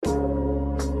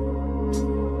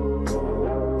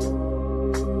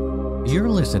You're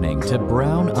listening to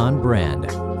Brown on Brand,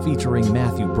 featuring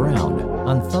Matthew Brown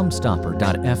on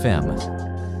thumbstopper.fm.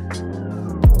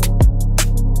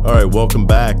 All right, welcome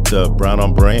back to Brown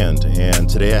on Brand, and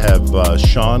today I have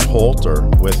Sean Halter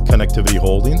with Connectivity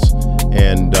Holdings,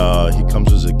 and he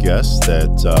comes as a guest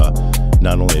that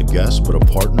not only a guest but a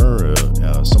partner,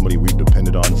 somebody we've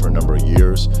depended on for a number of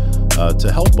years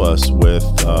to help us with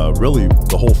really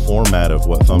the whole format of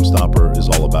what Thumbstopper is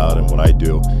all about and what I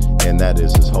do, and that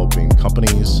is helping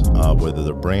companies, whether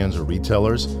they're brands or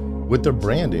retailers, with their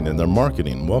branding and their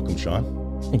marketing. Welcome,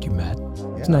 Sean. Thank you, Matt.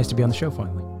 It's nice to be on the show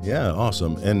finally. Yeah,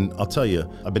 awesome. And I'll tell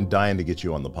you, I've been dying to get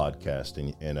you on the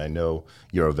podcast, and I know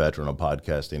you're a veteran of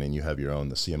podcasting, and you have your own,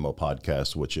 the CMO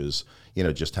podcast, which is,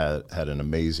 just had an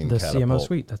amazing catapult. CMO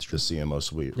suite, that's true. The CMO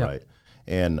suite, yep. Right.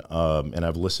 And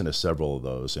I've listened to several of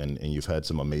those, and you've had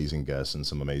some amazing guests and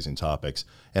some amazing topics.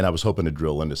 And I was hoping to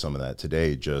drill into some of that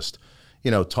today, just,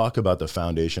 talk about the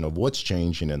foundation of what's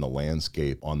changing in the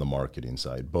landscape on the marketing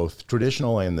side, both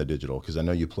traditional and the digital, because I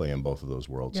know you play in both of those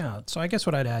worlds. Yeah. So I guess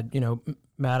what I'd add,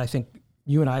 Matt, I think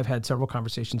you and I have had several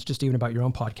conversations just even about your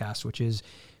own podcast, which is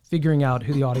figuring out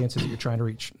who the audience is that you're trying to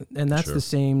reach. And that's Sure. the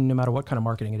same no matter what kind of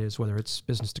marketing it is, whether it's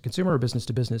business to consumer or business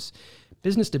to business.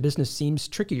 Business to business seems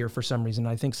trickier for some reason.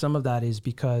 I think some of that is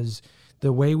because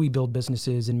the way we build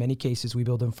businesses, in many cases, we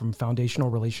build them from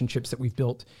foundational relationships that we've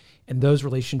built. And those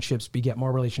relationships beget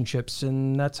more relationships.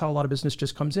 And that's how a lot of business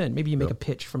just comes in. Maybe you make a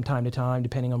pitch from time to time,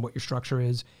 depending on what your structure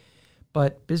is.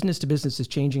 But business to business is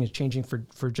changing. It's changing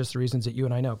for just the reasons that you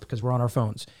and I know, because we're on our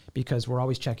phones, because we're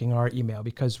always checking our email,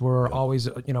 because we're always,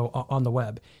 on the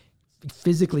web.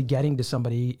 Physically getting to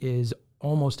somebody is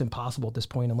almost impossible at this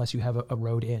point unless you have a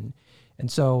road in. And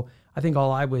so I think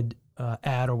all I would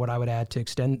add, or what I would add to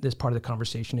extend this part of the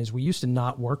conversation, is we used to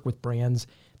not work with brands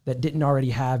that didn't already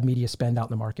have media spend out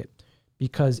in the market,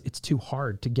 because it's too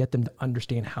hard to get them to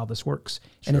understand how this works.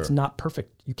 And It's not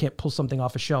perfect. You can't pull something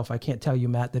off a shelf. I can't tell you,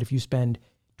 Matt, that if you spend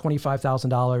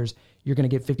 $25,000, you're going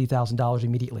to get $50,000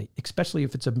 immediately, especially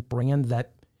if it's a brand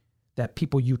that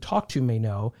people you talk to may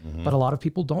know, but a lot of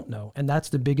people don't know. And that's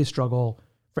the biggest struggle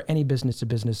for any business to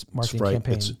business marketing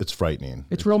campaign. It's frightening.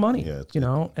 It's real money,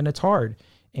 and it's hard.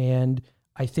 And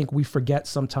I think we forget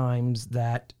sometimes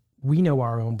that we know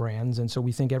our own brands, and so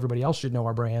we think everybody else should know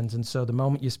our brands. And so the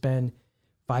moment you spend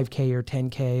 $5K or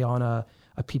 $10K on a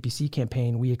PPC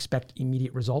campaign, we expect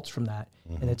immediate results from that.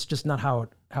 And it's just not how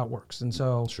it works. And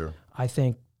so I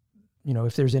think,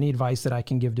 if there's any advice that I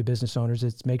can give to business owners,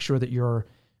 it's make sure that you're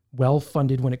well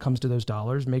funded when it comes to those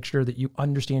dollars. Make sure that you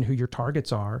understand who your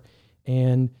targets are,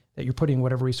 and that you're putting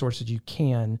whatever resources you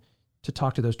can to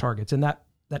talk to those targets. And that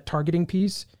targeting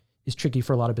piece is tricky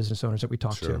for a lot of business owners that we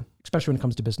talk to, especially when it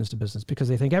comes to business, because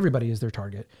they think everybody is their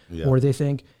target, or they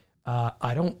think, I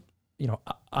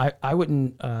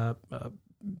wouldn't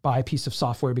buy a piece of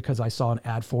software because I saw an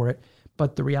ad for it.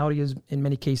 But the reality is, in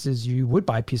many cases, you would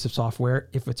buy a piece of software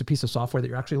if it's a piece of software that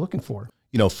you're actually looking for.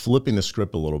 Flipping the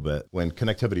script a little bit, when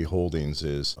Connectivity Holdings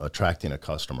is attracting a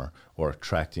customer or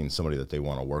attracting somebody that they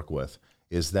want to work with,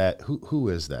 is that, who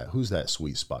is that? Who's that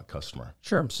sweet spot customer?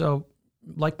 Sure. So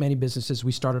like many businesses,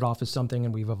 we started off as something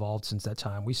and we've evolved since that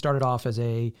time. We started off as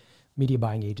a media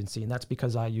buying agency, and that's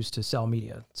because I used to sell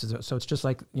media. So it's just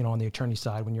like, on the attorney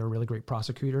side, when you're a really great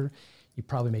prosecutor, you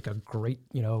probably make a great,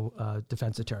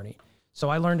 defense attorney. So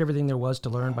I learned everything there was to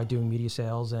learn by doing media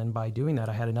sales, and by doing that,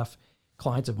 I had enough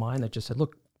clients of mine that just said,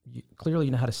 look, clearly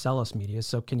you know how to sell us media,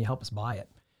 so can you help us buy it?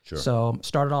 Sure. So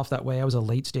started off that way. I was a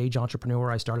late stage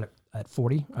entrepreneur. I started at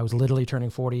 40. I was literally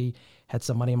turning 40, had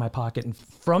some money in my pocket. And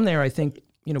from there, I think,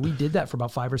 we did that for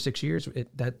about 5 or 6 years.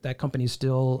 That company is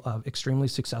still extremely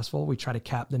successful. We try to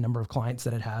cap the number of clients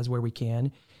that it has where we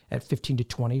can at 15 to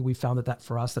 20. We found that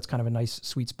for us, that's kind of a nice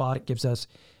sweet spot. It gives us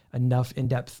enough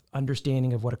in-depth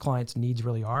understanding of what a client's needs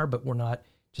really are, but we're not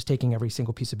just taking every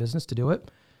single piece of business to do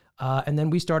it. And then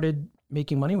we started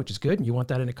making money, which is good. You want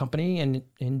that in a company. And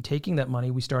in taking that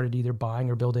money, we started either buying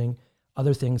or building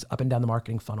other things up and down the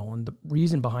marketing funnel. And the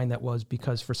reason behind that was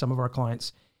because for some of our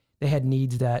clients, they had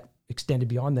needs that extended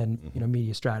beyond then,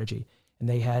 media strategy. And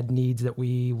they had needs that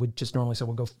we would just normally say,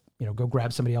 well, go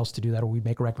grab somebody else to do that, or we'd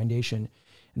make a recommendation.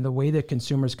 And the way that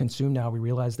consumers consume now, we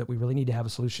realize that we really need to have a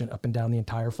solution up and down the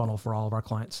entire funnel for all of our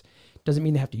clients. Doesn't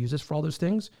mean they have to use us for all those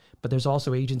things, but there's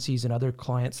also agencies and other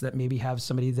clients that maybe have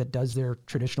somebody that does their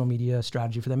traditional media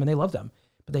strategy for them and they love them,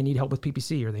 but they need help with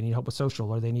PPC, or they need help with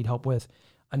social, or they need help with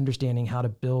understanding how to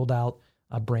build out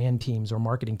brand teams or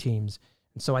marketing teams.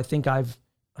 And so I think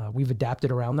we've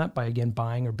adapted around that by, again,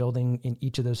 buying or building in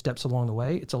each of those steps along the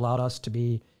way. It's allowed us to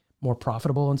be more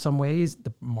profitable in some ways.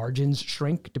 The margins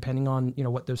shrink depending on,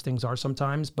 what those things are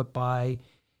sometimes, but by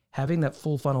having that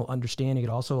full funnel understanding, it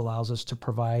also allows us to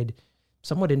provide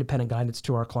somewhat independent guidance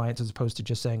to our clients as opposed to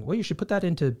just saying, well, you should put that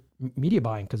into media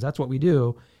buying because that's what we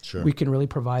do. Sure. We can really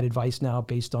provide advice now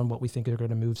based on what we think are going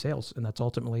to move sales. And that's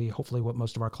ultimately, hopefully, what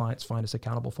most of our clients find us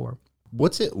accountable for.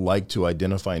 What's it like to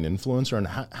identify an influencer, and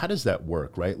how does that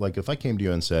work, right? Like if I came to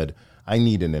you and said, I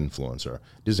need an influencer,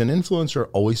 does an influencer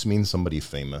always mean somebody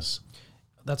famous?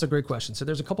 That's a great question. So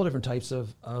there's a couple different types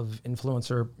of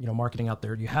influencer, marketing out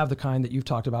there. You have the kind that you've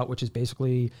talked about, which is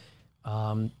basically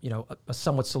a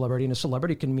somewhat celebrity, and a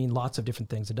celebrity can mean lots of different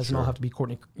things. It doesn't all have to be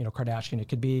Kourtney, Kardashian. It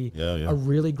could be a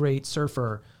really great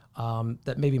surfer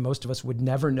that maybe most of us would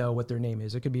never know what their name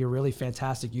is. It could be a really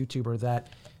fantastic YouTuber that,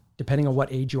 depending on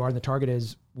what age you are and the target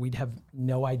is, we'd have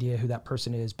no idea who that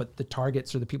person is, but the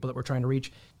targets or the people that we're trying to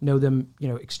reach know them,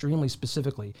 extremely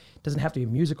specifically. It doesn't have to be a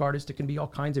music artist. It can be all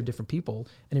kinds of different people.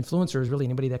 An influencer is really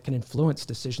anybody that can influence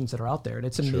decisions that are out there. And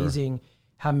it's amazing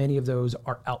how many of those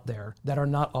are out there that are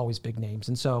not always big names.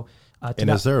 And so,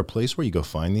 is there a place where you go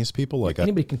find these people? Like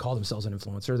anybody can call themselves an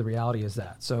influencer. The reality is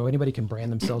that. So anybody can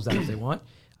brand themselves that if they want.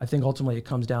 I think ultimately it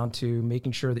comes down to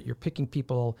making sure that you're picking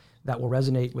people that will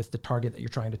resonate with the target that you're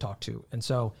trying to talk to. And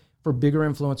so for bigger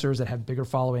influencers that have bigger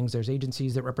followings, there's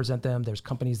agencies that represent them. There's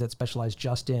companies that specialize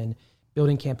just in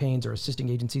building campaigns or assisting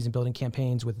agencies in building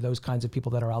campaigns with those kinds of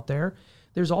people that are out there.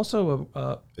 There's also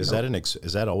is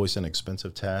that always an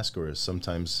expensive task, or is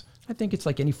sometimes? I think it's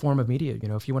like any form of media.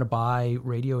 If you want to buy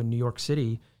radio in New York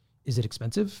City, is it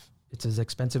expensive? It's as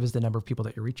expensive as the number of people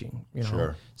that you're reaching.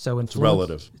 Sure. So it's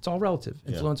relative. It's all relative.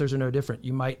 Influencers are no different.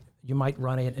 You might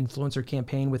run an influencer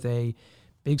campaign with a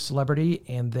big celebrity,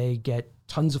 and they get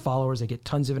tons of followers. They get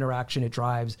tons of interaction. It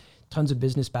drives tons of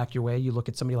business back your way. You look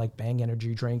at somebody like Bang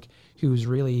Energy Drink, who's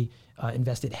really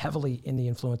invested heavily in the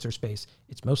influencer space.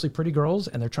 It's mostly pretty girls,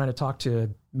 and they're trying to talk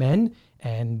to men,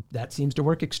 and that seems to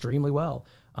work extremely well.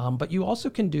 But you also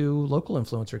can do local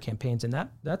influencer campaigns, and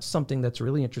that's something that's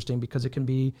really interesting because it can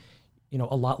be,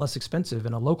 a lot less expensive.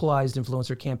 And a localized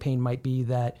influencer campaign might be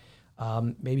that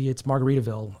maybe it's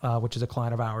Margaritaville, which is a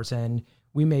client of ours, and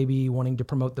we may be wanting to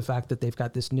promote the fact that they've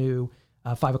got this new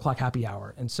 5 o'clock happy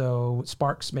hour. And so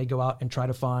Sparks may go out and try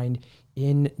to find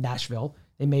in Nashville,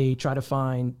 they may try to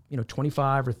find,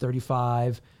 25 or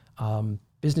 35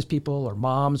 business people or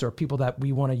moms or people that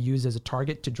we want to use as a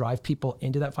target to drive people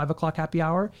into that 5 o'clock happy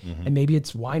hour. Mm-hmm. And maybe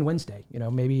it's Wine Wednesday,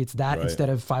 maybe it's that instead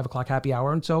of 5 o'clock happy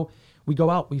hour. And so we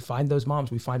go out, we find those moms,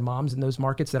 we find moms in those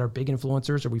markets that are big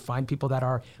influencers, or we find people that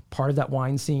are part of that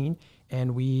wine scene,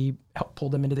 and we help pull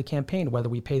them into the campaign, whether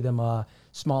we pay them a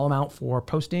small amount for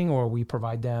posting, or we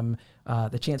provide them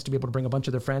the chance to be able to bring a bunch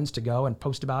of their friends to go and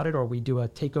post about it, or we do a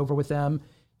takeover with them.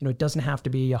 It doesn't have to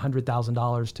be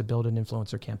 $100,000 to build an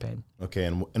influencer campaign. Okay,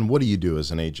 and what do you do as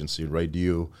an agency, right?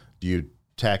 Do you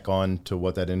tack on to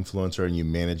what that influencer, and you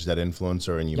manage that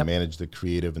influencer, and you manage the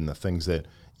creative and the things that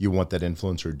you want that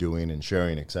influencer doing and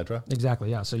sharing, et cetera?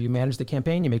 Exactly, yeah. So you manage the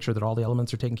campaign, you make sure that all the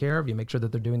elements are taken care of, you make sure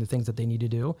that they're doing the things that they need to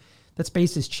do. That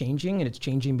space is changing, and it's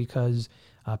changing because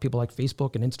people like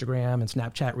Facebook and Instagram and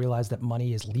Snapchat realize that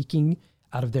money is leaking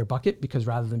out of their bucket, because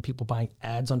rather than people buying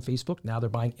ads on Facebook, now they're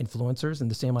buying influencers, and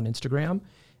the same on Instagram.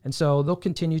 And so they'll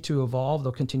continue to evolve.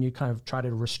 They'll continue to kind of try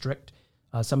to restrict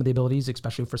some of the abilities,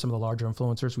 especially for some of the larger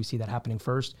influencers. We see that happening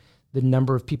first. The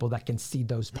number of people that can see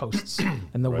those posts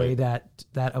and the way that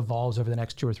evolves over the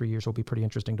next 2 or 3 years will be pretty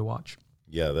interesting to watch.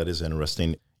 Yeah, that is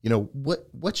interesting.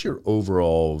 What's your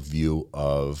overall view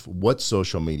of what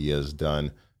social media has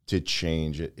done to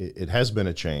change? It has been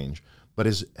a change, but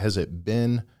has it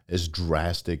been as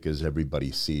drastic as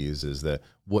everybody sees? Is that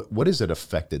what has it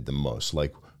affected the most?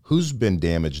 Like, who's been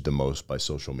damaged the most by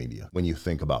social media when you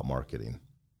think about marketing?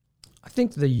 I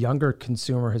think the younger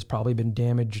consumer has probably been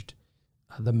damaged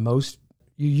the most.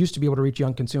 You used to be able to reach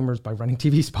young consumers by running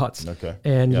TV spots,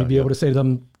 and you'd be able to say to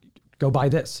them, go buy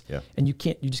this. Yeah. And you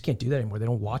just can't do that anymore. They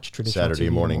don't watch traditional Saturday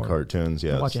TV morning anymore. Cartoons.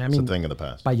 Yeah. It's a thing of the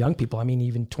past. By young people,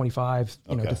 even 25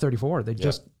 to 34.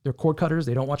 They're cord cutters.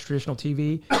 They don't watch traditional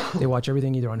TV. They watch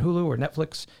everything either on Hulu or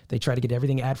Netflix. They try to get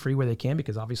everything ad free where they can,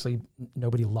 because obviously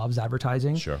nobody loves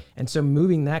advertising. Sure. And so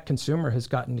moving that consumer has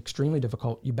gotten extremely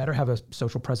difficult. You better have a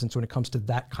social presence when it comes to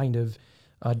that kind of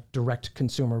direct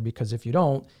consumer, because if you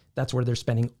don't, that's where they're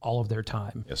spending all of their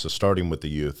time. Yeah. So starting with the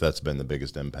youth, that's been the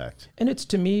biggest impact. And it's,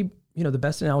 to me, the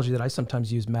best analogy that I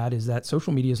sometimes use, Matt, is that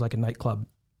social media is like a nightclub.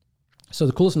 So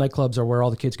the coolest nightclubs are where all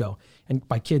the kids go. And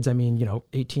by kids, I mean,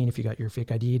 18 if you got your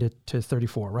fake ID to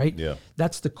 34, right? Yeah.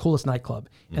 That's the coolest nightclub.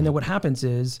 Mm-hmm. And then what happens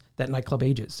is that nightclub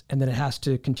ages, and then it has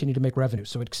to continue to make revenue.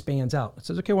 So it expands out. It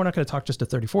says, okay, we're not going to talk just to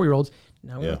 34-year-olds.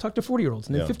 Now we're going to talk to 40-year-olds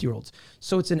and then 50-year-olds.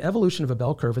 So it's an evolution of a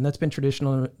bell curve, and that's been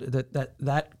traditional.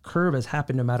 That curve has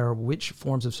happened no matter which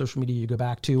forms of social media you go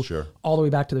back to, all the way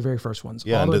back to the very first ones,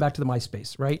 all the way back to the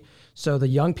MySpace, right? So the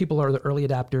young people are the early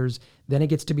adapters. Then it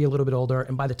gets to be a little bit older,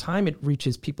 and by the time it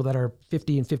reaches people that are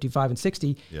 50 and 55 and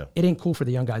 60, it ain't cool for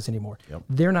the young guys anymore.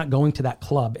 They're not going to that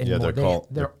club anymore.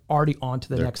 They're already on to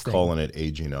the next thing. They're calling it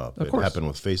aging up. Of course. Happened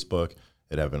with Facebook.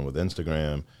 It happened with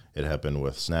Instagram. It happened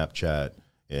with Snapchat,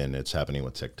 and it's happening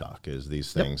with TikTok. Is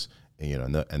these things,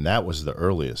 and that was the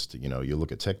earliest. You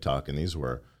look at TikTok, and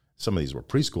some of these were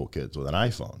preschool kids with an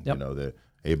iPhone. They're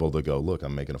able to go, look,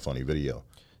 I'm making a funny video.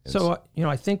 So,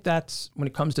 I think that's when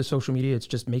it comes to social media, it's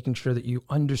just making sure that you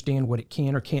understand what it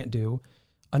can or can't do,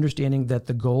 understanding that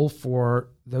the goal for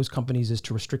those companies is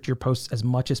to restrict your posts as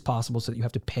much as possible so that you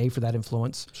have to pay for that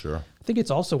influence. Sure. I think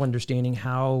it's also understanding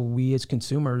how we as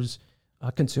consumers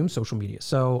consume social media.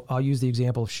 So I'll use the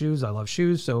example of shoes. I love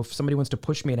shoes. So if somebody wants to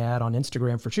push me an ad on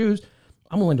Instagram for shoes,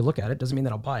 I'm willing to look at it. Doesn't mean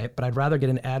that I'll buy it, but I'd rather get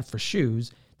an ad for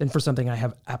shoes than for something I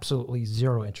have absolutely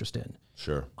zero interest in.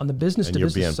 Sure. On the business to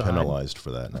business side, you're being penalized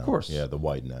for that now. Of course. Yeah, the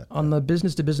wide net. On the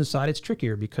business to business side, it's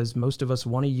trickier because most of us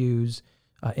want to use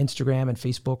Instagram and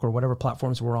Facebook or whatever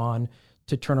platforms we're on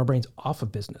to turn our brains off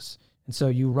of business. And so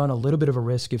you run a little bit of a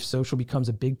risk if social becomes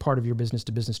a big part of your business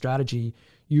to business strategy.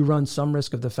 You run some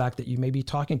risk of the fact that you may be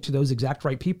talking to those exact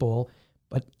right people,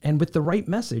 and with the right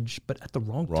message, but at the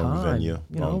wrong time. Venue.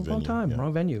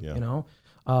 Wrong venue.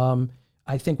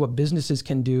 I think what businesses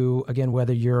can do, again,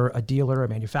 whether you're a dealer, a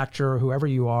manufacturer, whoever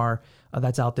you are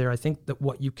that's out there, I think that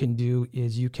what you can do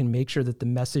is you can make sure that the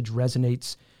message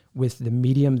resonates with the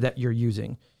medium that you're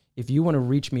using. If you want to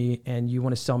reach me and you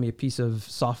want to sell me a piece of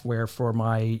software for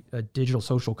my digital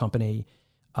social company,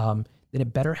 then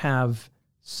it better have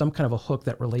some kind of a hook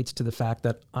that relates to the fact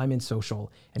that I'm in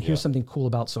social and here's something cool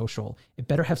about social. It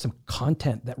better have some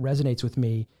content that resonates with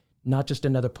me, not just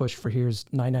another push for here's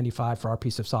 $9.95 for our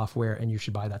piece of software and you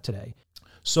should buy that today.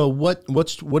 So what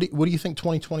do you think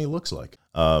 2020 looks like?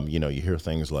 You hear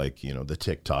things like, the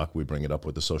TikTok, we bring it up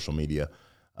with the social media.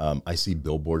 I see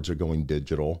billboards are going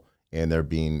digital and they're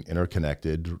being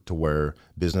interconnected to where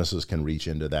businesses can reach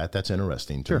into that. That's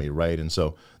interesting to me, right? And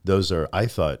so I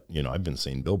thought, I've been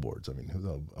seeing billboards. I mean,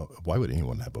 why would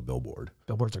anyone have a billboard?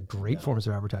 Billboards are great forms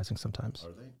of advertising sometimes.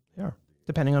 Are they? Yeah.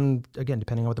 Depending on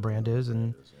what the brand is.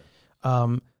 And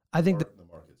I think that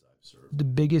the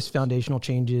biggest foundational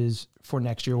changes for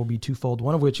next year will be twofold.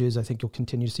 One of which is I think you'll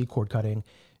continue to see cord cutting.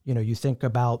 You think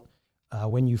about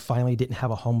when you finally didn't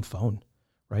have a home phone,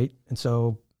 right? And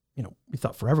so, we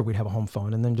thought forever we'd have a home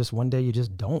phone, and then just one day you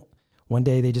just don't. One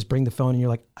day they just bring the phone and you're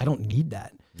like, I don't need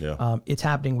that. Yeah. It's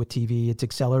happening with TV. It's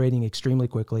accelerating extremely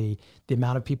quickly. The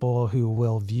amount of people who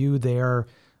will view their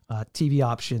TV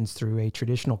options through a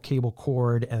traditional cable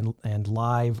cord and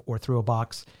live or through a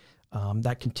box,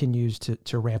 that continues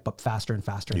to ramp up faster and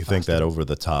faster. You think that over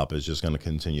the top is just going to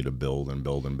continue to build and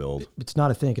build and build? It's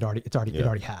not a thing. It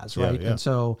already has, right? And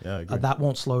so that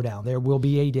won't slow down. There will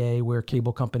be a day where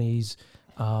cable companies,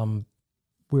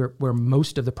 where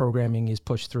most of the programming is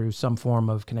pushed through some form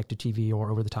of connected TV or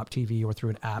over the top TV or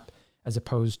through an app, as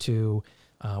opposed to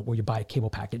where you buy a cable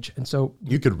package. And so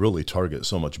you could really target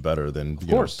so much better than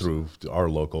through our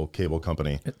local cable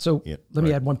company. So let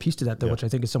me add one piece to that, though, which I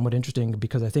think is somewhat interesting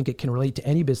because I think it can relate to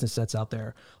any business that's out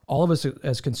there. All of us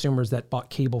as consumers that bought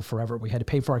cable forever, we had to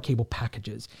pay for our cable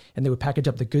packages, and they would package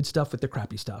up the good stuff with the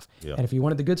crappy stuff. Yeah. And if you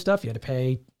wanted the good stuff, you had to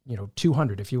pay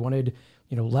 $200. If you wanted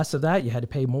less of that, you had to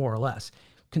pay more or less.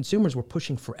 Consumers were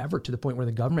pushing forever to the point where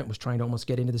the government was trying to almost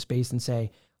get into the space and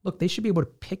say, look, they should be able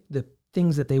to pick the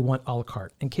things that they want a la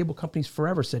carte. And cable companies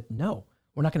forever said, no,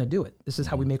 we're not going to do it. This is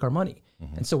how we make our money.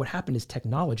 Mm-hmm. And so what happened is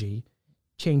technology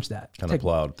changed that. Kind of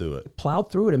plowed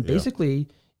through it. And basically,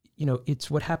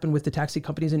 it's what happened with the taxi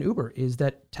companies and Uber is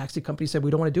that taxi companies said,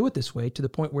 we don't want to do it this way, to the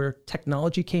point where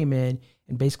technology came in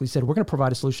and basically said, we're going to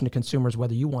provide a solution to consumers,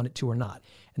 whether you want it to or not.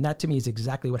 And that to me is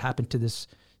exactly what happened to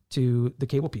the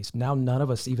cable piece. Now, none of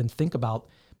us even think about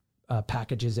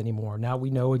packages anymore. Now we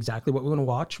know exactly what we want to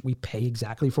watch. We pay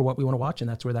exactly for what we want to watch, and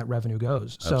that's where that revenue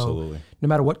goes. Absolutely. So no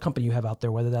matter what company you have out there,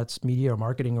 whether that's media or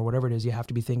marketing or whatever it is, you have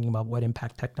to be thinking about what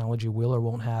impact technology will or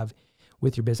won't have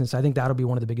with your business. I think that'll be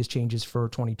one of the biggest changes for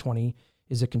 2020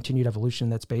 is a continued evolution in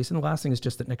that space. And the last thing is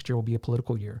just that next year will be a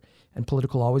political year. And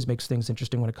political always makes things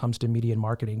interesting when it comes to media and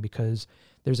marketing because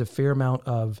there's a fair amount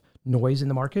of noise in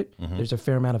the market. Mm-hmm. There's a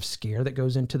fair amount of scare that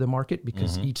goes into the market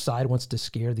because each side wants to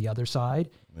scare the other side.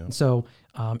 Yeah. And so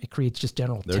it creates just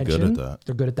general tension. They're good at that.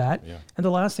 They're good at that. Yeah. And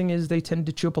the last thing is they tend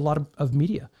to chew up a lot of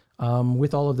media.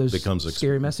 with all of those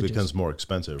scary messages. Becomes more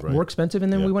expensive, right? More expensive,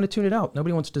 and then we want to tune it out.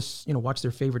 Nobody wants to watch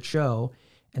their favorite show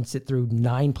and sit through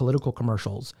 9 political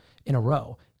commercials in a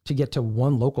row to get to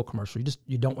one local commercial.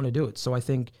 You don't want to do it. So I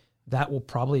think that will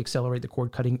probably accelerate the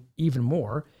cord cutting even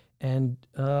more, and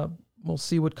we'll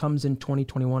see what comes in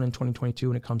 2021 and 2022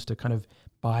 when it comes to kind of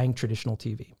buying traditional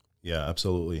TV. Yeah,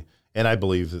 absolutely. And I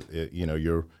believe that,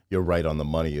 you're right on the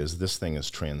money. Is this thing is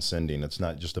transcending. It's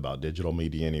not just about digital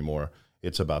media anymore.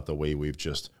 It's about the way we're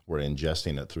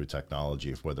ingesting it through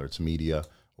technology, whether it's media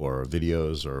or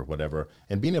videos or whatever,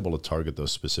 and being able to target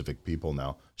those specific people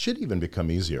now should even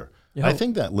become easier. Yeah. I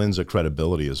think that lends a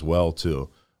credibility as well to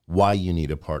why you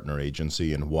need a partner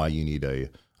agency and why you need a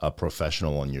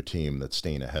professional on your team that's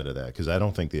staying ahead of that. Because I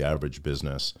don't think the average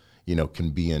business, can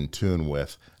be in tune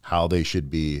with how they should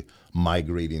be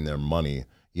migrating their money,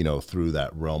 through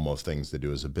that realm of things to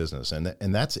do as a business. And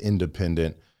that's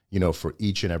independent, for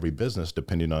each and every business,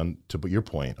 depending on, to your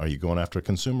point, are you going after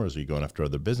consumers? Are you going after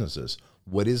other businesses?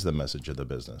 What is the message of the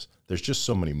business? There's just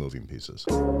so many moving pieces.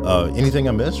 Anything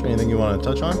I missed or anything you want to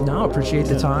touch on? No, appreciate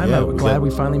the time. I'm glad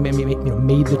we finally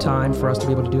made the time for us to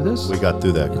be able to do this. We got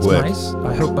through that it's quick. Nice.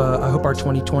 I hope our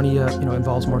 2020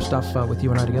 involves more stuff with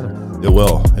you and I together. It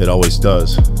will. It always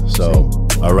does. So,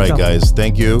 all right, guys.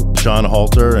 Thank you, Sean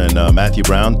Halter and Matthew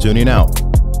Brown, tuning out.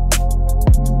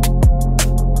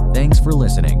 Thanks for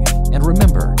listening. And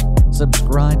remember,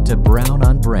 subscribe to Brown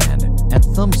on Brand at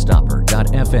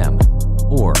thumbstopper.fm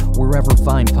or wherever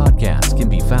fine podcasts can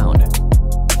be found.